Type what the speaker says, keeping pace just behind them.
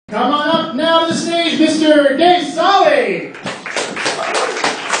Mr. Dave Saleh.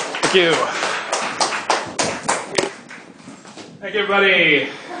 Thank you. Thank you, everybody.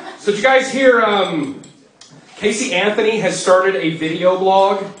 So did you guys hear Casey Anthony has started a video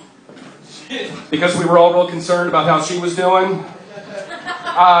blog? Because we were all real concerned about how she was doing.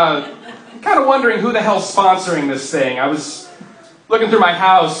 Kind of wondering who the hell's sponsoring this thing. I was looking through my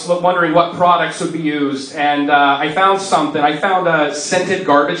house, wondering what products would be used, and I found something. I found scented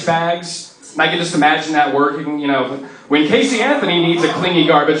garbage bags, and I can just imagine that working, you know. When Casey Anthony needs a clingy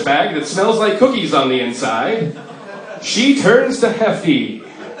garbage bag that smells like cookies on the inside, she turns to Hefty.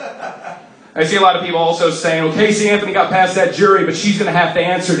 I see a lot of people also saying, well, Casey Anthony got past that jury, but she's going to have to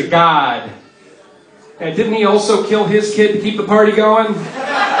answer to God. And didn't he also kill his kid to keep the party going?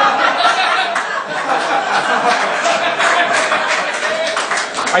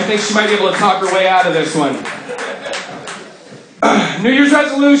 I think she might be able to talk her way out of this one. New Year's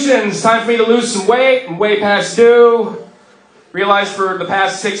resolutions. Time for me to lose some weight. I'm way past due. Realized for the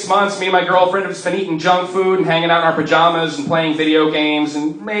past 6 months, me and my girlfriend have just been eating junk food and hanging out in our pajamas and playing video games.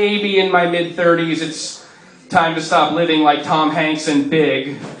 And maybe in my mid-30s, it's time to stop living like Tom Hanks in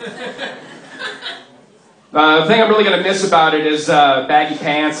Big. The thing I'm really going to miss about it is baggy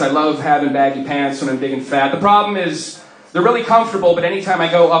pants. I love having baggy pants when I'm big and fat. The problem is they're really comfortable, but anytime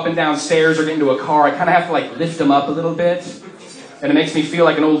I go up and down stairs or get into a car, I kind of have to like lift them up a little bit. And it makes me feel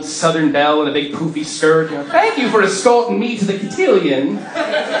like an old Southern belle in a big poofy skirt. You know, thank you for escorting me to the cotillion.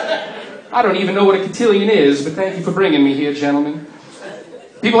 I don't even know what a cotillion is, but thank you for bringing me here, gentlemen.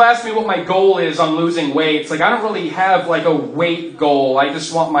 People ask me what my goal is on losing weight. It's like I don't really have like a weight goal. I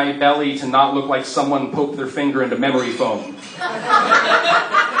just want my belly to not look like someone poked their finger into memory foam.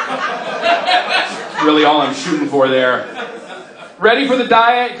 Really all I'm shooting for there. Ready for the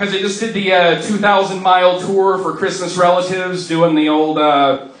diet? Because I just did the 2,000-mile tour for Christmas relatives, doing the old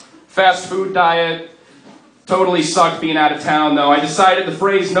fast food diet. Totally sucked being out of town, though. I decided the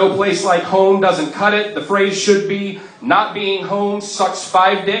phrase, no place like home, doesn't cut it. The phrase should be, not being home sucks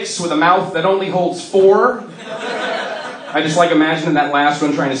 5 dicks with a mouth that only holds 4. I just like imagining that last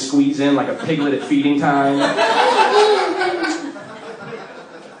one trying to squeeze in like a piglet at feeding time.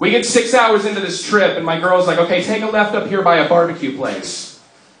 We get 6 hours into this trip, and my girl's like, okay, take a left up here by a barbecue place.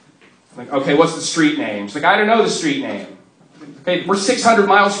 I'm like, okay, what's the street name? She's like, I don't know the street name. Okay, we're 600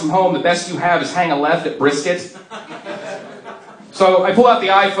 miles from home. The best you have is hang a left at Brisket. So I pull out the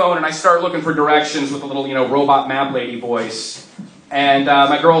iPhone, and I start looking for directions with a little, robot map lady voice. And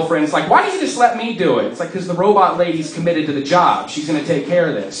my girlfriend's like, why don't you just let me do it? It's like, because the robot lady's committed to the job. She's going to take care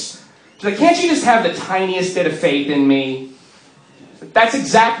of this. She's like, can't you just have the tiniest bit of faith in me? That's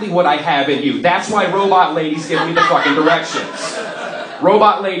exactly what I have in you. That's why robot ladies give me the fucking directions.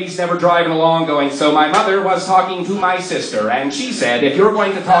 Robot ladies never driving along going, so my mother was talking to my sister, and she said, if you're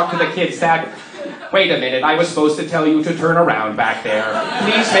going to talk to the kids that... Wait a minute, I was supposed to tell you to turn around back there.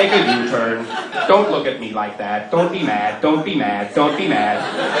 Please make a U-turn. Don't look at me like that. Don't be mad. Don't be mad. Don't be mad.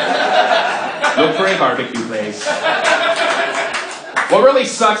 Look for a barbecue place. What really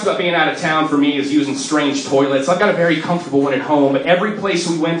sucks about being out of town for me is using strange toilets. I've got a very comfortable one at home, but every place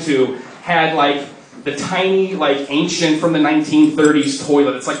we went to had, like, the tiny, like, ancient from the 1930s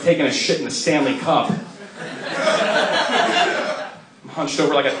toilet. It's like taking a shit in a Stanley Cup. I'm hunched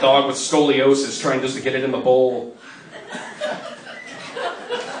over like a dog with scoliosis trying just to get it in the bowl.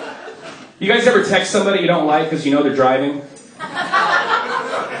 You guys ever text somebody you don't like because you know they're driving?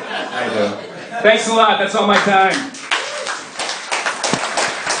 I do. Thanks a lot. That's all my time.